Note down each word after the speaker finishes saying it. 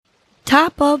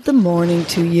Top of the morning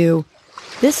to you.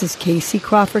 This is Casey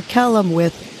Crawford Kellum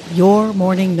with Your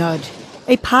Morning Nudge,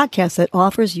 a podcast that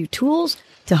offers you tools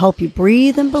to help you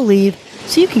breathe and believe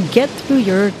so you can get through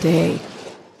your day.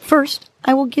 First,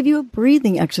 I will give you a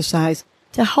breathing exercise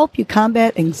to help you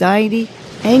combat anxiety,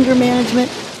 anger management,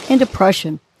 and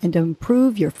depression, and to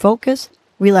improve your focus,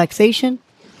 relaxation,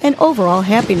 and overall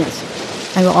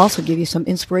happiness. I will also give you some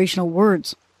inspirational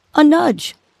words, a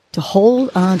nudge, to hold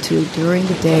on to during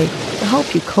the day to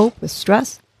help you cope with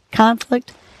stress,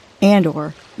 conflict, and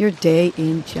or your day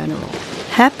in general.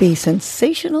 Happy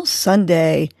Sensational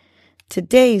Sunday.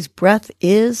 Today's breath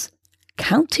is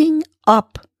counting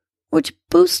up, which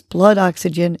boosts blood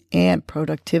oxygen and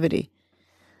productivity.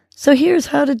 So here's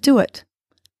how to do it.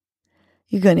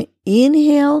 You're going to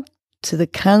inhale to the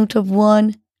count of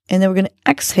 1, and then we're going to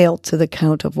exhale to the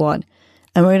count of 1.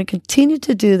 And we're going to continue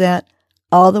to do that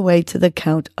all the way to the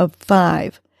count of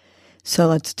 5. So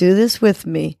let's do this with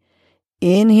me.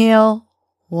 Inhale,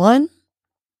 1.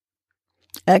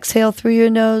 Exhale through your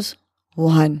nose,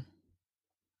 1.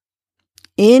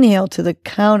 Inhale to the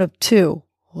count of 2.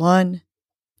 1,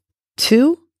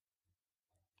 2.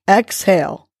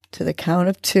 Exhale to the count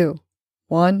of 2.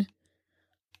 1,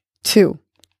 2.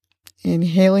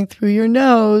 Inhaling through your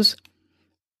nose,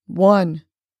 1,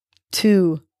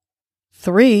 2,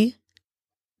 3.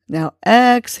 Now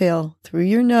exhale through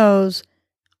your nose.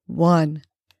 1,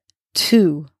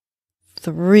 2,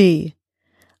 3.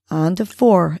 On to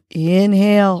 4.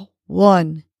 Inhale.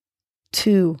 1,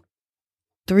 2,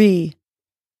 3,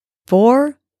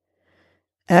 4.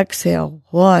 Exhale.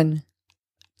 1,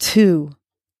 2,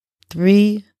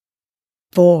 3,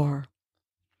 4.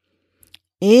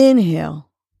 Inhale.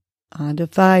 On to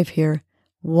 5 here.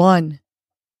 1,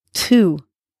 2,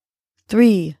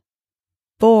 3,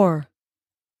 4.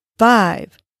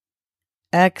 5.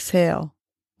 Exhale.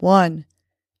 1,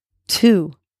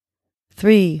 2,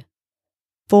 3,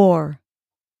 4,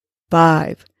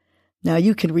 5. Now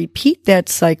you can repeat that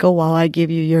cycle while I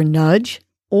give you your nudge,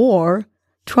 or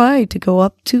try to go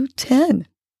up to 10.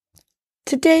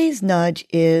 Today's nudge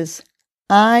is,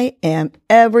 I am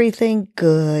everything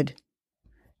good.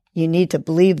 You need to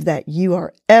believe that you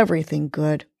are everything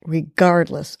good,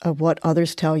 regardless of what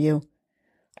others tell you.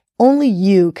 Only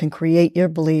you can create your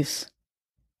beliefs.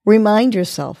 Remind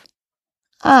yourself,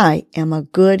 I am a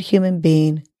good human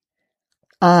being.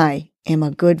 I am a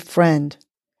good friend.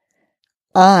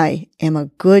 I am a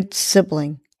good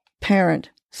sibling, parent,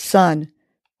 son,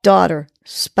 daughter,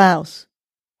 spouse.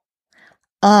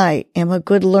 I am a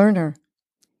good learner.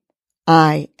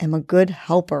 I am a good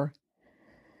helper.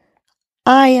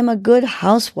 I am a good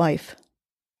housewife.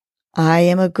 I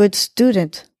am a good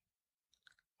student.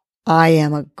 I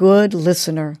am a good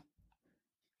listener.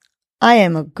 I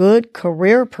am a good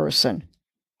career person.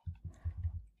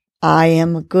 I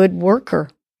am a good worker.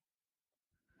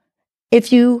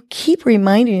 If you keep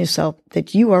reminding yourself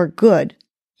that you are good,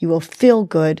 you will feel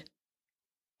good,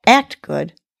 act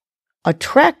good,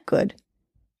 attract good,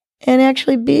 and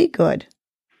actually be good.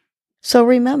 So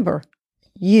remember,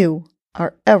 you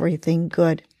are everything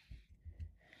good.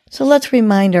 So let's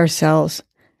remind ourselves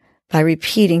by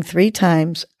repeating 3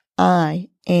 times, I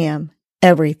am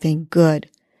everything good.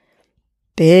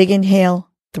 Big inhale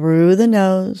through the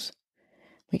nose.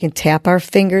 We can tap our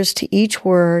fingers to each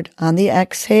word. On the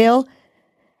exhale,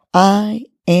 I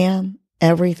am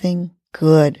everything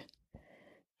good.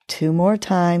 2 more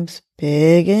times.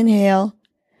 Big inhale.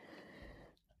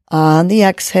 On the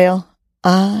exhale,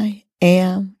 I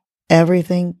am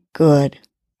everything good.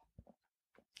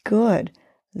 Good.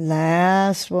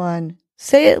 Last one.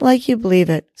 Say it like you believe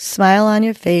it. Smile on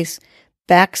your face.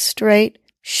 Back straight.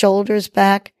 Shoulders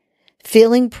back.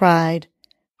 Feeling pride.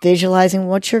 Visualizing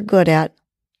what you're good at.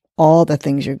 All the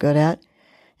things you're good at.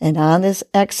 And on this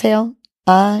exhale,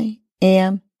 I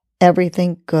am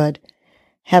everything good.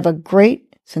 Have a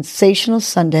great, sensational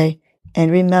Sunday.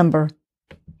 And remember,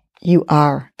 you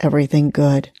are everything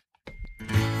good.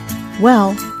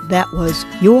 Well, that was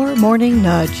your morning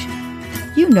nudge.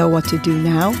 You know what to do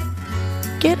now.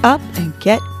 Get up and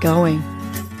get going.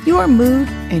 Your mood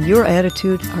and your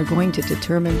attitude are going to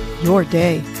determine your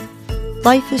day.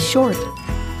 Life is short.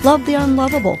 Love the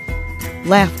unlovable.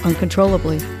 Laugh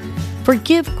uncontrollably.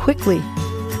 Forgive quickly.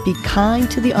 Be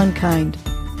kind to the unkind.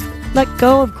 Let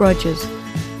go of grudges.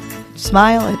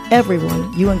 Smile at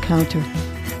everyone you encounter.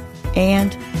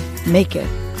 And make it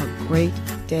a great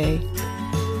day.